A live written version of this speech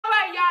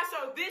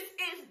so this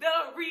is the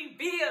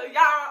reveal,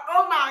 y'all.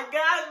 Oh my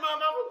gosh, my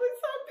mama looks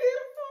so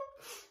beautiful.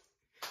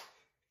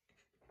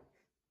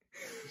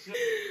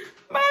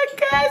 My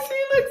God, she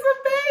looks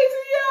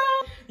amazing, y'all.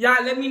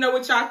 Y'all, let me know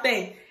what y'all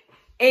think.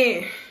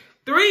 And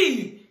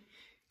 3,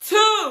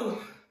 2,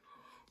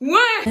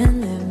 1.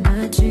 And live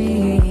my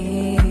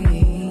dream.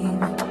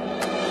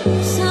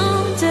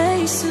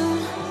 Someday soon,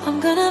 I'm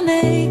gonna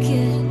make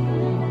it.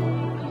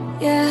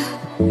 Yeah,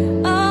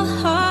 all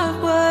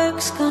hard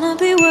work's gonna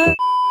be worth.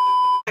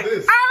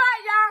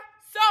 Alright, y'all.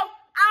 So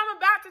I'm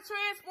about to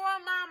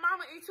transform my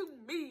mama into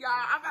me, y'all.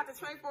 I'm about to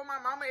transform my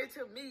mama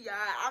into me, y'all.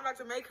 I'm about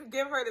to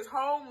give her this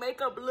whole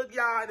makeup look,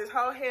 y'all, this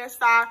whole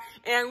hairstyle,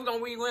 and we're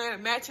gonna be wearing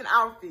a matching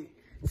outfit.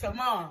 So,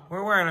 Mom.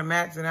 We're wearing a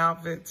matching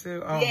outfit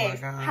too. Oh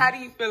yes. my God. How do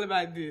you feel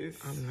about this?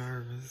 I'm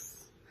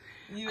nervous.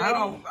 You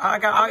ready? I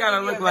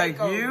gotta look like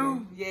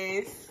you.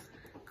 Yes.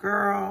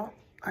 Girl,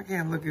 I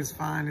can't look as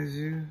fine as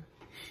you.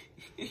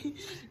 You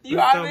this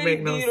already don't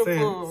make no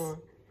beautiful. sense.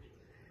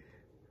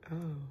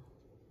 Oh,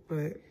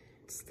 but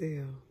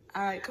still.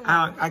 All right, come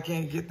on. I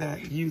can't get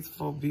that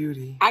youthful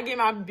beauty. I get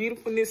my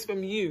beautifulness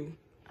from you.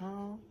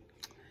 Oh.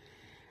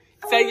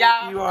 So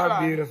y'all. You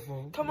are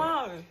beautiful. Come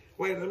on.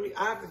 Wait,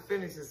 I have to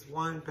finish this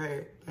one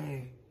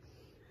thing.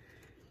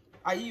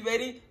 Are you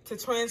ready to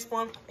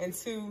transform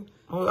into?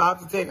 Oh,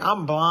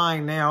 I'm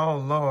blind now. Oh,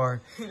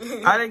 Lord.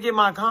 I didn't get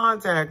my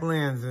contact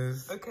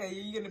lenses. Okay,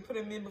 you going to put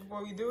them in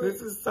before we do it?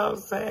 This is so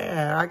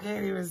sad. I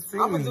can't even see.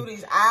 I'm going to do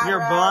these eyebrows, You're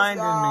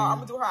blinding me. I'm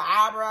going to do her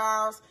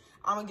eyebrows.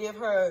 I'm going to give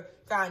her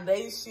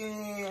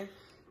foundation.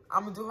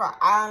 I'm going to do her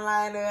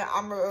eyeliner.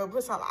 I'm going to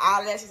put some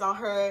eyelashes on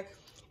her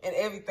and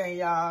everything,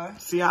 y'all.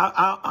 See,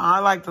 I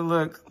like to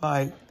look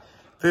like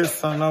this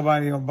so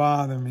nobody will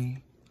bother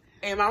me.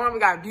 And my mama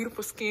got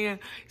beautiful skin,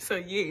 so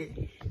yeah.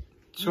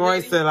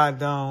 Troy said I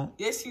don't.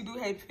 Yes, you do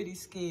have pretty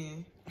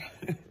skin.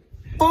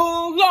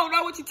 Boom, you don't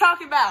know what you're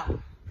talking about.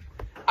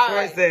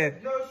 Troy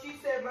said. No, she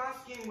said my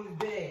skin was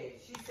bad.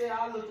 She said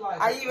I look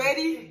like. Are you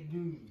ready?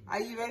 Are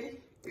you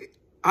ready?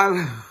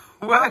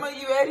 What? Mama,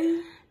 you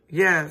ready?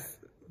 Yes,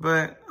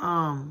 but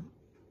I'm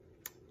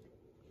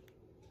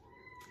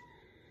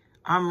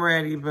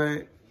ready,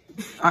 but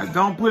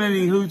don't put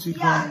any hoochie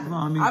clothes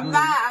on me. I'm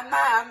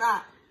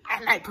not. I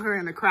might put her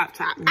in a crop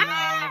top. No,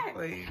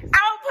 please.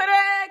 I'll put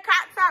her in a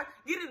crop top.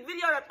 Give this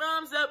video a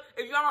thumbs up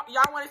if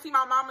y'all want to see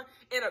my mama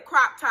in a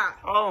crop top.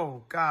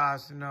 Oh,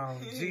 gosh, no.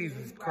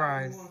 Jesus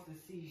Christ. Wants to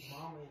see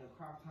mama in a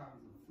crop top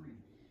for free.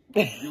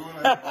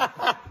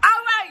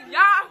 All right,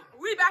 y'all.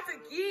 We about to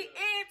get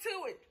into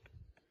it.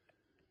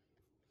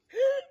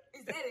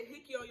 Is that a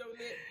hickey on your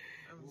lip?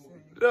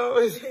 No,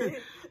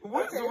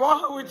 what's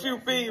wrong with you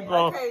people?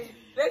 Okay,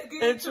 let's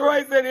get and into Troy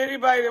it. said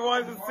anybody that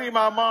wants to see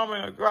my mom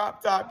in a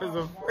crop top is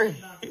a freak.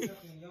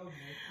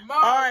 Mom,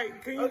 all right,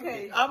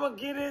 I'm going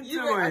to get into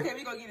it. Okay,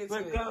 we going to get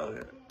into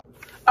it.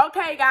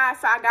 Okay, guys,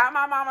 so I got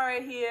my mama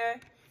right here.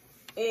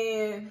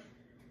 And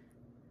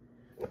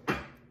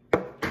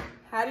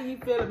how do you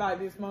feel about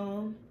this,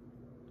 Mom?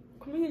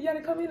 Come here, you got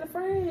to come in the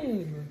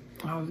frame.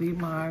 I'll eat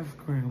my ice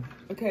cream.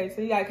 Okay,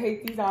 so you got to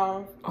take these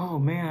off. Oh,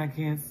 man, I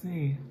can't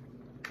see.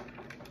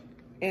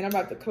 And I'm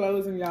about to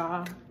close them,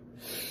 y'all.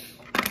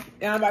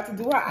 And I'm about to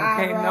do her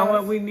eyebrows. Okay, know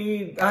what we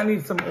need? I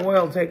need some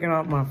oil taken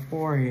off my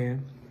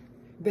forehead.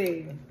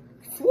 There.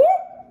 Swoop.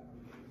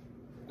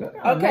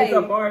 What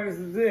makeup artist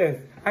is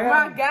this?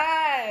 My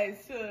gosh.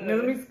 Now,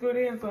 let me scoot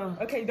in some.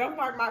 Okay, don't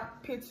mark my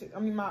picture. I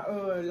mean, my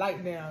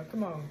light down.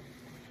 Come on.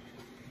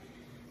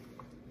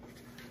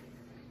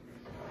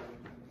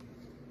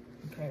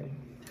 Okay.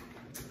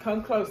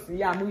 Come closer.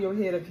 Y'all, move your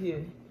head up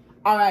here.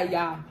 All right,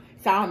 y'all.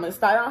 So I'm going to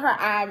start on her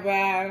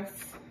eyebrows.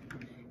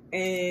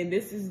 And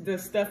this is the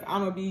stuff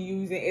I'm going to be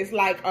using. It's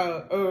like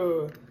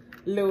a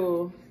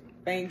little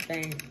thing.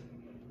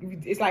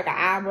 It's like an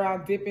eyebrow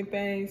dipping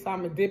thing. So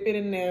I'm going to dip it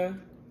in there.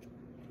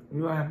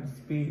 You gonna have to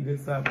speed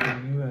this up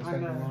because you gonna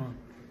take long.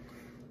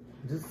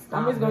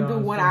 I'm just going to do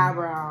one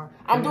eyebrow.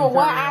 I'm doing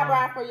one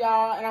eyebrow for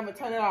y'all, and I'm going to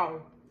turn it off.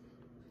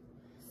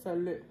 So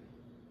look.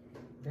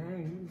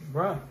 Dang, you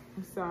rough.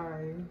 I'm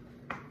sorry.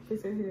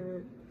 Fix your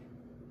head.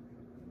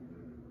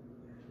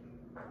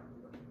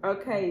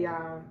 Okay,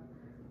 y'all.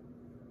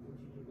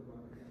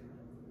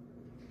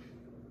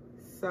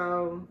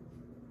 So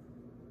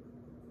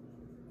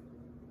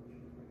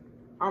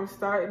I'm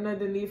starting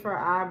underneath her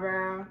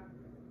eyebrow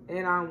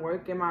and I'm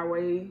working my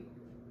way.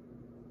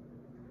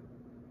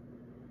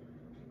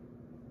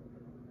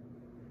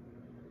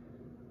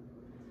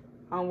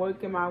 I'm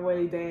working my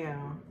way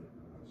down.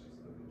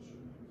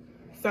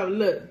 So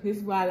look, this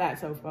is what I got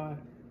so far.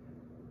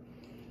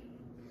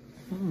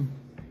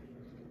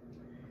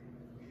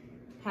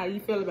 How you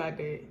feel about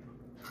that?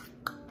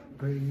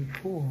 Pretty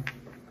cool.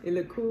 It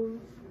look cool?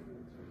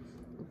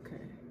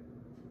 Okay.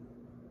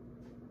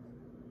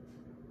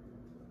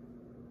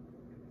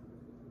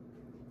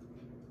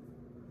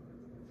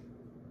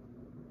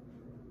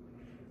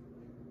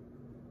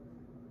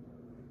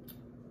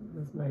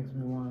 This makes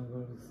me want to go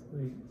to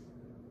sleep.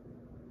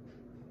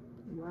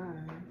 Why?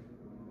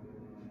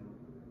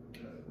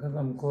 Because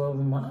I'm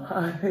closing my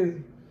eyes.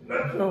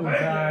 Oh,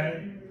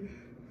 God.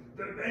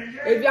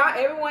 If y'all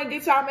ever want to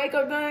get y'all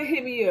makeup done,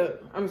 hit me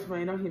up. I'm just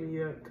playing, don't hit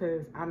me up,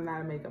 because I'm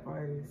not a makeup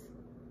artist.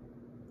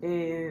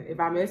 And if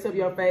I mess up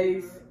your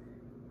face,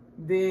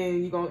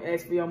 then you're going to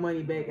ask for your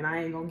money back, and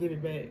I ain't going to give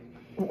it back.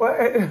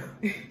 What?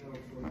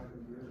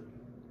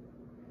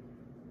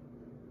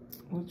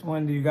 Which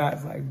one do you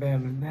guys like better,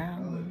 that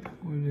one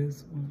or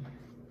this one?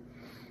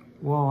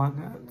 Whoa, I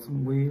got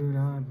some weird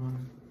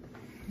eyebrows.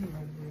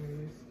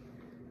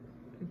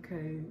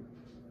 Okay.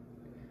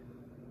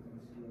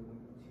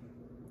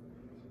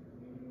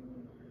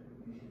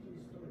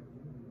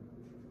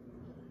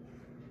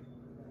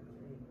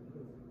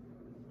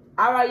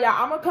 All right, y'all.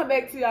 I'm gonna come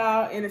back to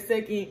y'all in a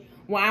second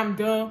when I'm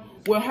done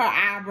with her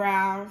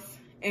eyebrows,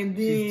 and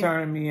then she's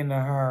turning me into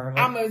her.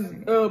 I'm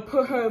gonna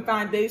put her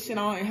foundation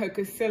on and her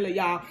concealer,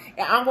 y'all,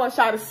 and I'm gonna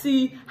try to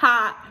see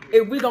how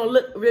if we gonna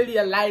look really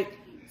alike.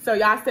 So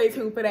y'all stay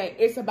tuned for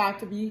that. It's about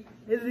to be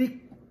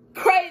really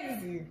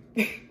crazy.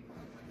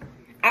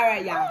 All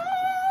right,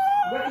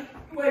 y'all.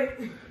 Wait.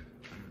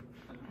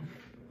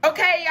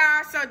 Okay,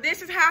 y'all. So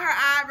this is how her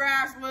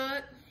eyebrows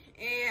look,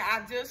 and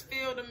I just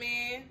filled them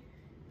in.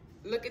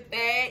 Look at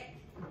that.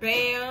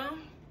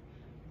 Bam.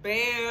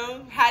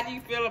 Bam. How do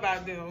you feel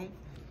about them?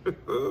 I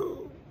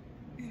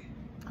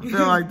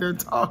feel like they're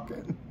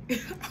talking.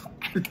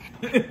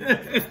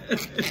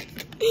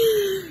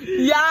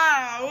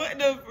 Y'all, what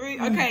the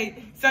freak?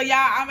 Okay, so y'all,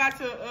 I'm about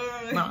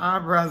to my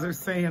eyebrows are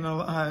saying a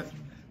lot.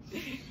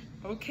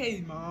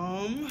 Okay,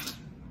 Mom.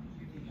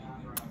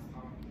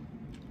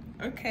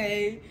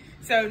 Okay,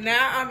 so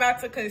now I'm about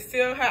to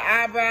conceal her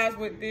eyebrows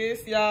with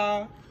this,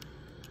 y'all.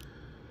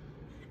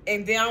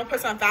 And then I'm gonna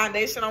put some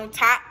foundation on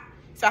top.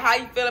 So how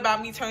you feel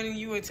about me turning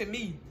you into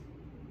me?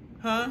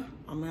 Huh?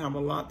 I'm gonna have a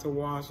lot to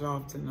wash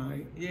off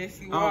tonight. Yes,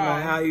 you are. are. I don't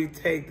know how you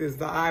take this.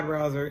 The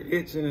eyebrows are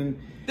itching and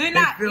they're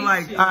not feel itching.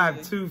 Like I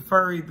have two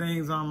furry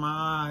things on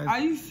my eyes.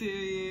 Are you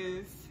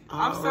serious?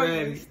 I'm so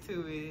used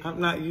to it. I'm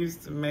not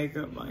used to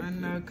makeup like that. I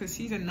know, because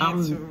she's a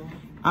natural.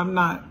 I'm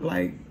not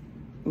like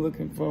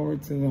looking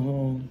forward to the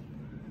whole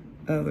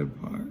other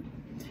part.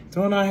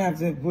 Don't I have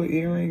to put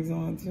earrings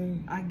on too?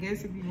 I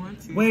guess if you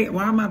want to. Wait,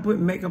 why am I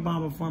putting makeup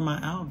on before my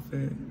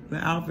outfit? The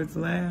outfit's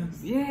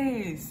last?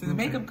 Yes, so the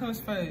makeup comes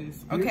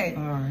first. Okay.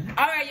 All right.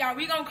 All right, y'all.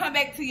 We're going to come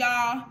back to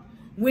y'all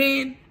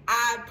when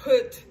I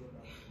put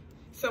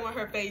some of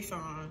her face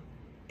on.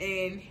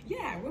 And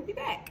yeah, we'll be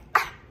back.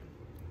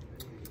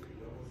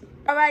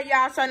 All right,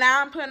 y'all. So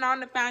now I'm putting on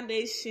the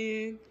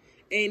foundation.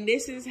 And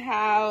this is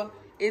how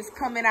it's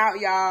coming out,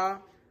 y'all.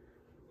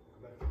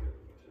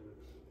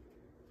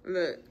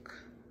 Look.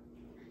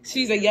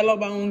 She's a yellow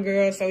bone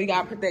girl, so we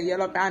gotta put that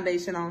yellow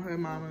foundation on her,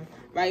 Mama.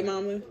 Right,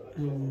 Mama?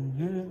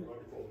 Mm-hmm.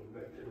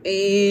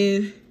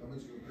 And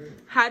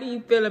how do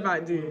you feel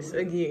about this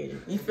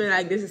again? You feel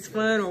like this is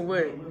fun or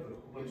what?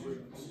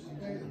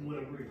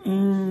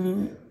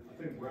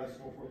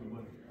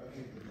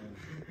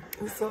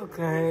 It's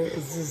okay.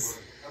 It's just,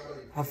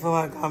 I feel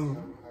like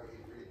I'm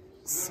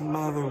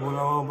smothered with a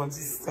whole bunch of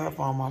stuff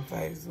on my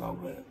face. So,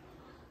 but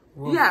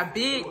you got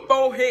big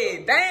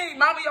forehead. Dang,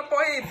 Mama, your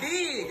forehead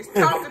big. It's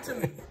talking to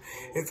me.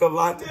 It's a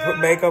lot to put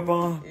makeup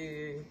on.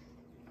 Yeah.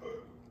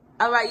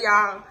 All right,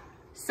 y'all.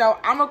 So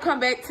I'm gonna come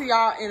back to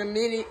y'all in a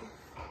minute.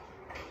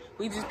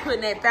 We just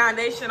putting that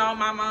foundation on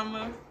my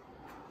mama.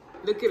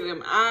 Look at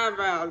them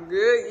eyebrows,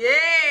 good.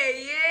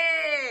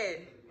 Yeah.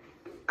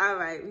 All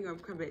right, we gonna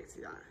come back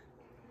to y'all.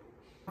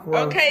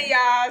 Well, okay,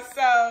 y'all.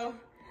 So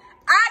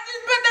I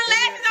just put the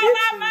lashes on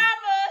my mama.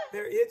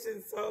 They're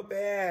itching so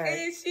bad.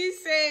 And she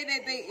said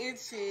that they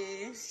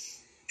itching.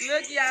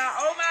 Look, y'all.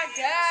 Oh, my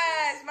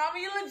gosh. Mama,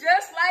 you look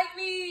just like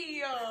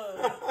me.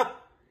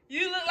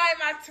 You look like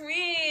my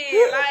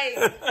twin.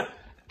 Like,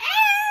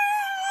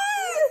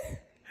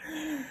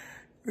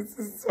 This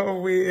is so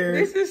weird.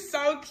 this is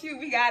so cute.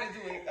 We got to do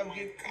it.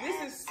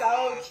 This is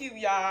so cute,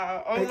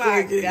 y'all. Oh, I my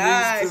can't get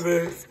gosh. used to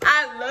this.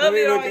 I love Let me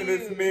it look on in you.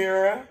 this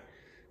mirror.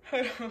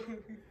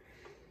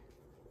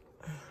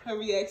 Her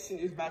reaction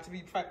is about to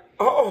be...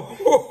 Oh.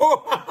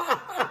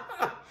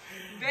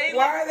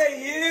 Why are they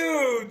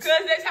huge?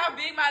 Because that's how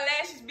big my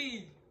lashes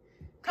be.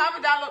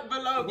 Comment down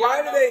below.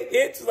 Why do they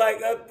itch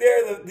like up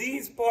there?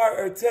 These part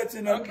are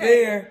touching up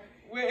there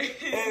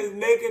and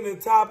making the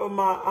top of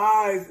my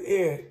eyes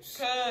itch.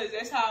 Because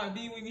that's how it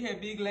be when you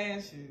have big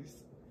lashes.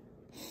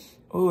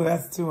 Oh,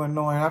 that's too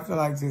annoying. I feel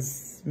like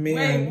just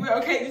smearing. Wait,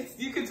 okay,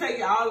 you can take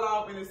it all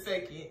off in a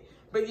second.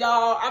 But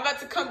y'all, I'm about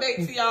to come back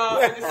to y'all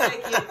in a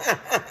second.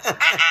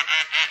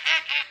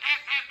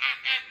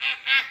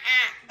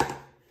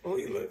 What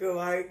you looking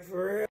like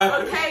for real?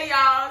 Okay,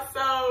 y'all,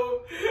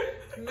 so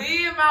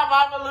me and my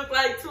mama look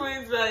like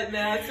twins right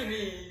now to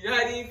me.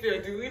 How do you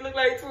feel? Do we look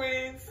like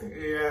twins?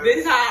 Yeah. This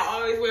is how I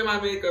always wear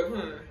my makeup,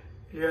 huh?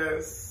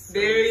 Yes.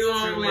 Very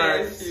long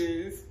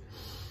lashes.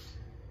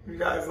 You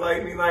guys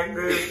like me like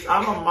this?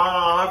 I'm a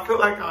mom. I feel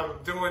like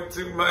I'm doing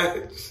too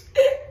much.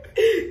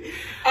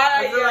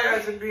 I feel like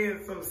I should be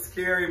in some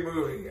scary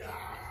movie.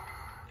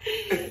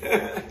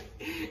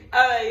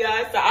 Alright,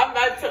 y'all. So I'm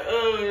about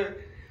to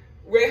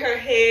wet her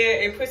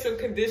hair and put some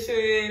conditioner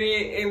in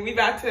it, and we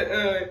about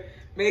to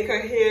make her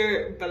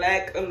hair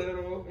black a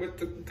little with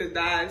the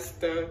dye and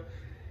stuff.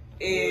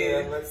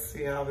 And yeah, let's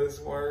see how this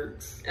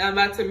works. I'm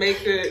about to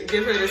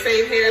give her the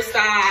same hairstyle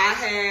I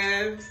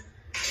have,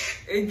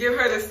 and give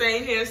her the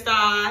same hairstyle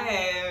I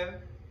have.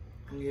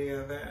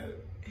 Yeah, that.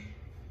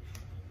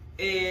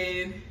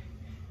 And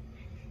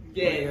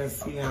yeah,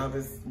 let's see how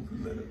this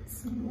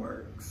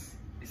works.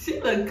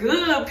 She look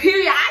good.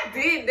 Period. I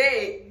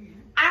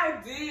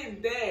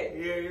did that.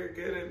 Yeah, you're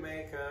good at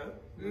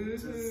makeup.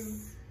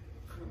 Just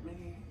for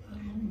me, I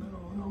don't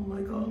know. I don't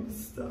like all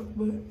this stuff,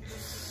 but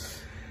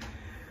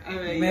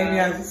maybe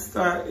I just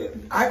start.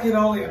 I can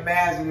only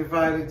imagine if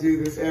I had to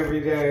do this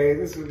every day.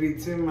 This would be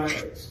too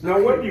much. No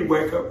wonder you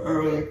wake up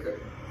early.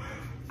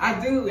 I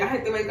do. I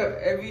have to wake up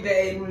every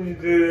day. When you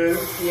do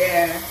this.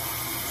 Yeah.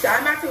 So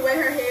I'm about to wet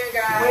her hair,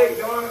 guys. Wait,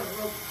 do I want to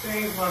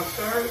change my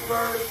shirt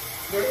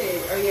first? Go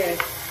ahead. Oh yeah.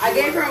 I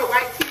gave her a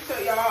white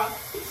t-shirt, y'all,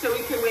 so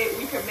we can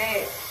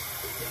match.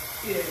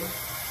 Yeah.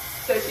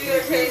 So she's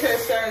gonna change her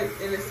shirt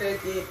in a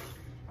second,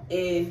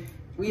 and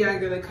we are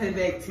gonna come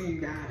back to you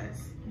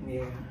guys.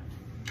 Yeah.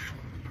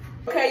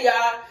 Okay,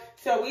 y'all.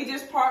 So we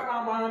just parted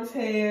my mom's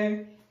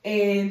hair,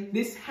 and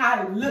this is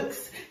how it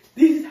looks.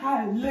 This is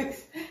how it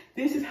looks.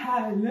 This is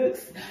how it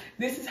looks.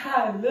 This is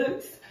how it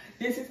looks.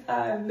 This is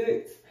how it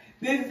looks.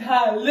 This is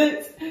how it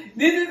looks.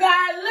 This is how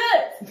it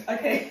looks.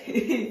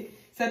 Okay.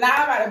 So now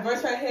I'm about to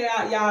brush her hair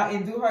out, y'all,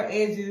 and do her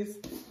edges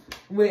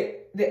with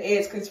the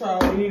edge control.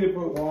 You need to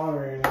put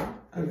water in it,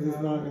 because it's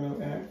not going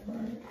to act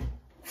right.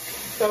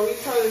 So we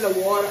turning the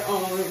water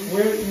on.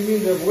 Where's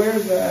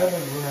the other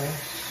brush?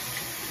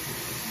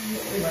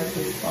 Like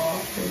the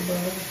softer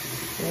brush?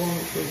 The one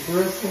with the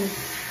bristles?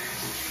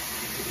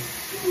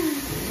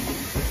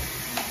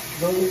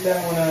 Don't get that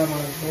one out of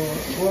my drawer.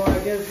 Well, I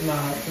guess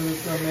not, because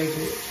it's going to make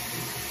it.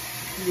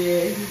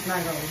 Yeah, it's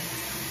not going to.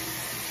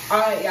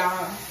 Alright,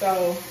 y'all,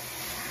 so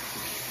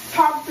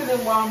talk to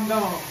them while I'm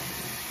gone.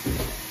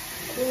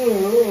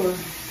 Oh,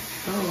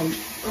 I don't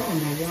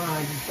know why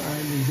I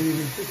decided to do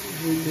this. This is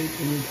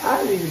ridiculous. I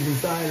didn't even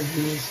decide to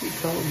do it. She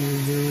told me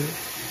to do it.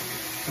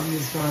 I'm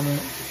just trying to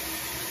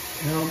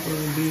help her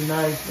and be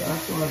nice. But I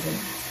feel like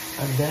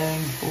a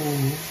dang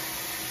fool.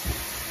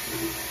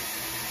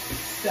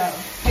 So,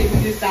 have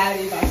you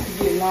decided if I should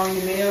get long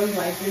nails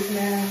like this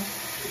now?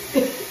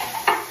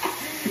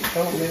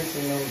 Don't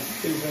listen to them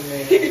stupid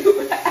man.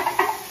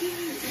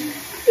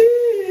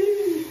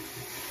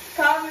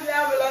 Comment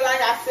down below,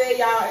 like I said,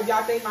 y'all, if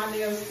y'all think my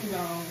nails too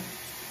long.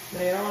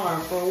 They are.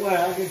 For what?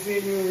 I could see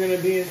you were going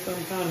to be in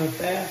some kind of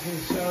fashion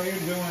show. You're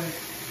doing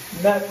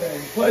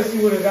nothing. Plus,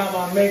 you would have got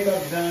my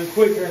makeup done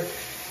quicker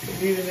if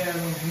you didn't have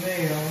those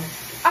nails.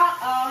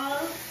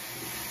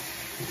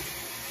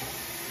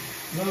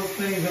 Those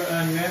things are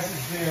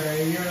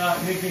unnecessary. You're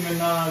not Nicki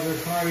Minaj or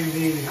Cardi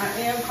B. I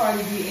am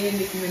Cardi B and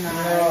Nicki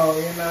Minaj. No,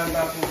 you're not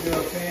about to do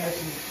a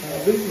fashion show.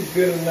 This is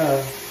good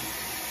enough.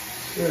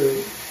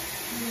 Shoot.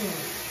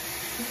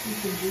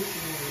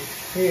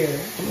 Here,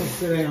 I'm gonna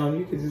sit down.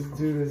 You could just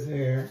do this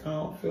hair. I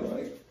don't feel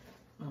like.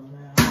 Oh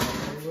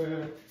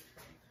man.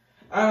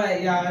 All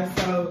right, y'all.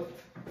 So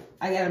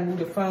I gotta move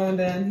the phone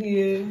down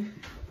here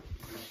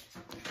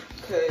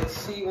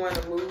because she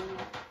wanna move.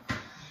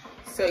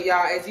 So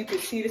y'all, as you can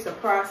see, it's a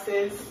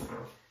process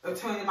of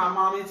turning my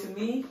mom into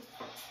me.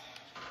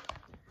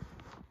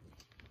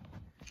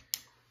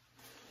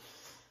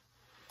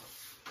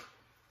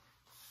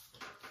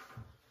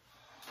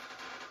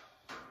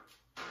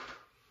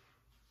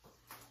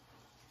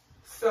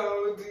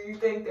 So, do you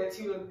think that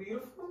you look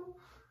beautiful?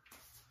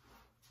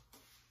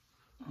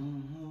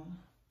 Mm-hmm.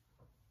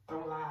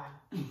 Don't lie.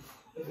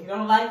 If you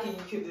don't like it,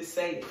 you can just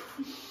say it.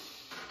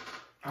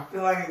 I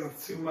feel like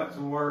it's too much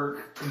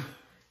work.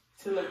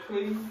 To look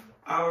pretty?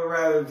 I would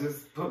rather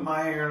just put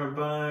my hair in a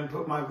bun,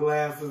 put my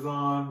glasses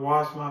on,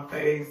 wash my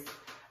face.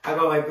 I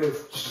go like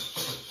this.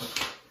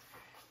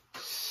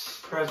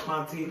 Brush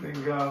my teeth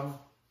and go.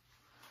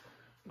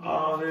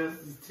 Oh, this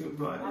is too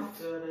much. I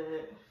feel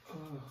that.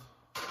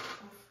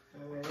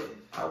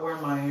 I wear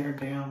my hair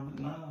down,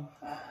 but no.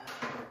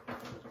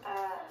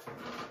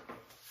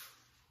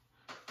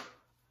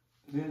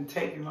 Then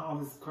taking all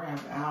this crap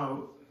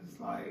out is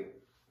like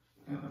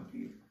gonna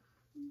be.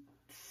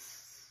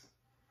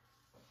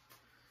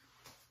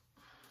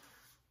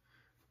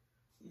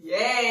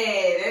 Yeah,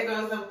 there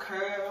goes some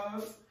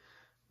curls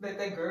that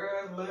the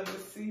girls love to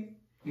see.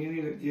 You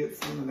need to get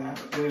some of that.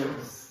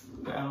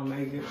 That'll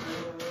make it.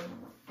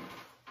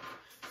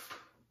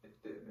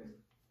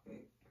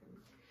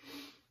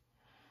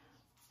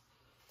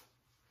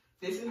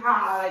 This is how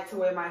I like to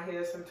wear my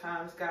hair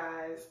sometimes,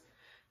 guys,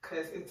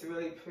 because it's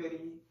really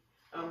pretty.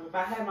 If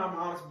I had my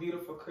mom's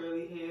beautiful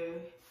curly hair,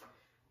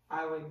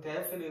 I would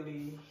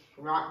definitely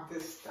rock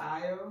this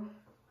style.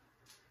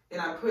 And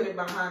I put it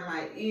behind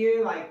my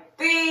ear like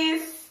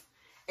this.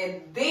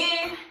 And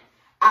then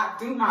I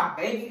do my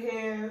baby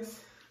hairs.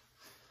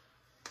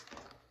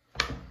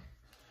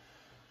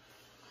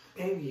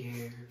 Baby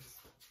hairs.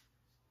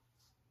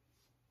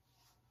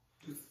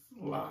 Just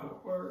a lot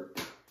of work.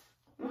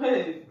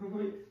 Wait.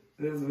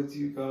 This is what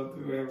you go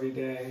through every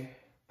day.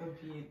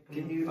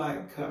 Can you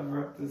like cover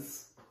up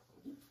this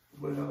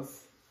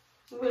widow's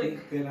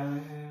peak that I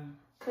have?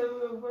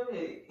 Cover up what?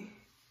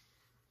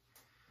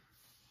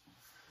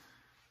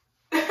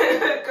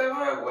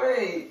 Cover up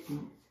what?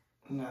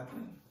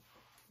 Nothing.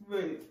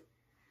 Wait.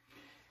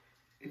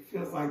 It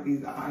feels like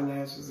these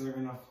eyelashes are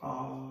gonna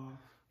fall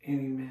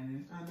any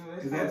minute. I know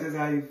that's Is that just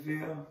how you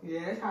feel?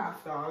 Yeah, that's how I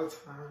feel all the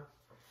time.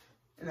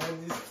 And I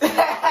just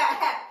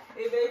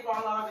if they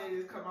fall off, they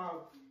just come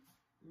off.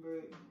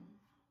 But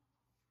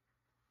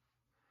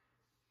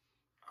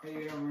are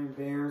you ever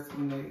embarrassed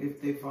when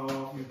if they fall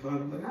off in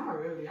public? not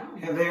really. I don't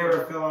Have they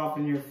ever fell off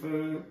in your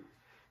food?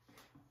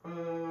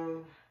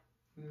 No.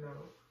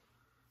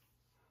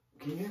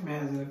 Can you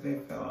imagine if they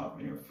fell off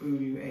in your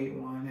food, you ate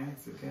one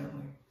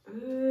accidentally?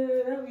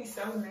 That'd be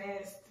so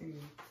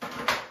nasty.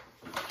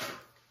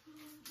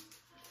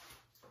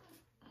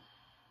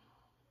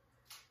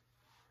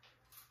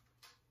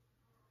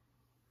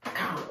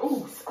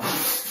 Oh,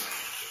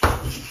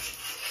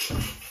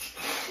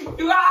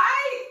 you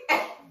alright?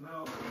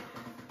 No.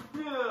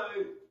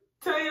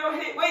 Turn your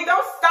head. Wait,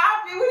 don't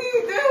stop me. What are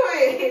you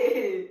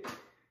doing?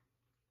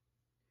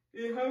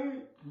 It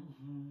hurt.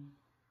 I'm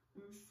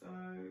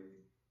sorry.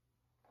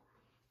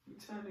 I'm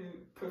trying to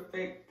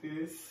perfect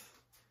this.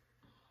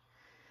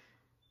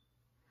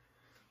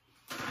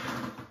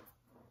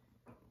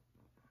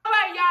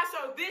 Alright, y'all, so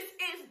this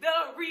is the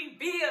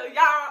reveal,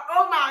 y'all.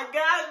 Oh my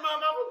gosh, my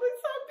mama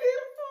looks so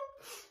beautiful.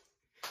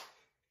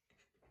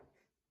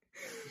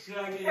 Should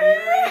I get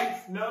earrings?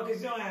 No,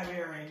 because you don't have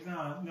earrings.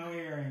 No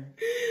earrings.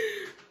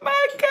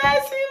 My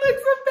gosh, she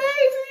looks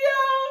amazing,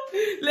 y'all.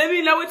 Let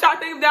me know what y'all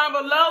think down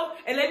below.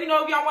 And let me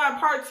know if y'all want a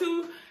part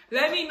 2.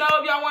 Let me know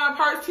if y'all want a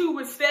part 2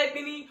 with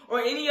Stephanie or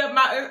any of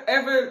my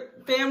other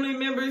family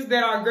members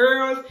that are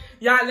girls.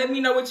 Y'all let me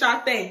know what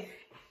y'all think.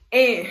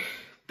 And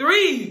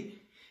 3,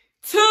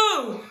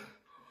 2,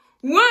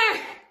 1.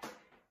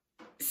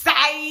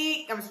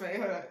 Psych. I'm just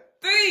waiting. Hold on.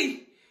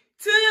 3,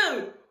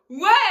 2,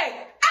 1.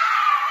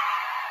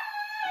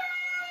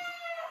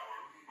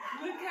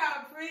 Look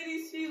how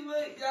pretty she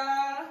look,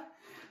 y'all.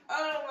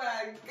 Oh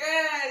my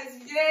gosh.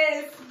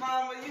 Yes,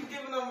 mama. You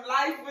giving them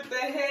life with the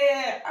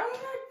hair. Oh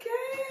my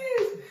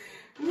gosh.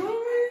 Mama,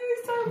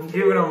 you're so pretty.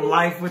 Giving them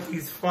life with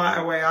these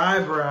flyaway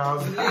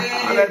eyebrows.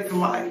 Yes. That's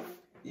life.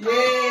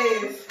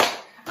 Yes.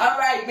 All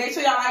right. Make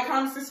sure y'all like,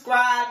 comment,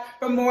 subscribe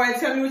for more. And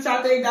tell me what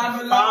y'all think down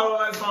below. Follow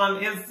us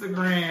on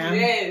Instagram.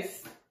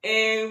 Yes.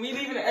 And we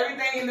leaving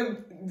everything in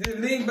the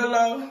link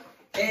below.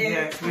 And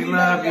yes, we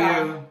love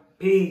you.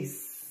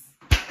 Peace.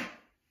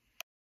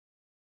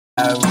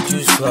 Would you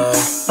slide?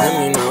 Let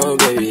me know,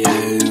 baby.